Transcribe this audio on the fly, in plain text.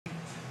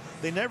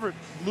They never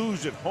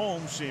lose at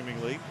home,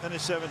 seemingly, and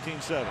it's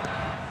 17-7.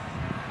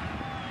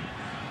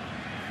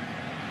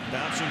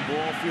 Bouncing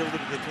ball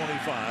fielded at the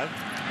 25.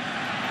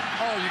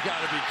 Oh, you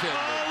got to be kidding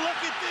me. Oh,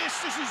 look at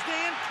this. This is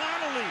Dan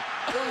Connolly,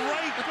 the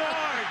right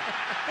guard.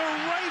 The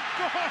right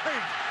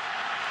guard.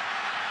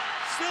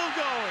 Still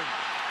going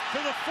to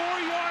the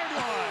 4-yard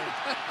line.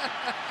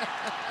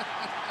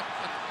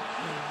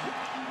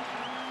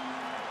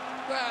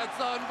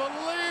 That's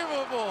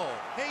unbelievable.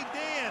 Hey,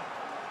 Dan,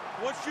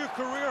 what's your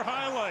career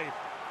highlight?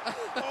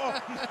 Oh,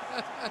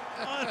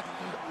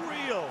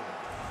 unreal.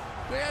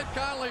 Dan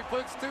Connolly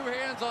puts 2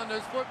 hands on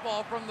this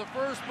football from the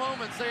first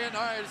moment, saying,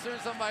 all right, as soon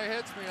as somebody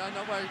hits me,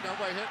 nobody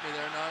hit me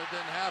there. No, it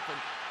didn't happen.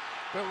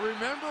 But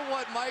remember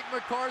what Mike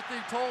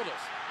McCarthy told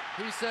us.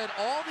 He said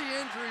all the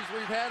injuries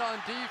we've had on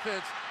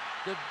defense,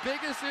 the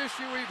biggest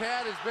issue we've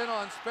had has been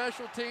on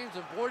special teams,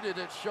 and boy, did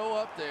it show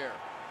up there.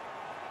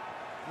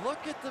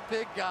 Look at the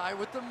big guy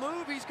with the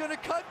move. He's going to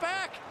cut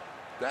back.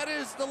 That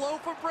is the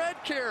loaf of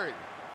bread carry.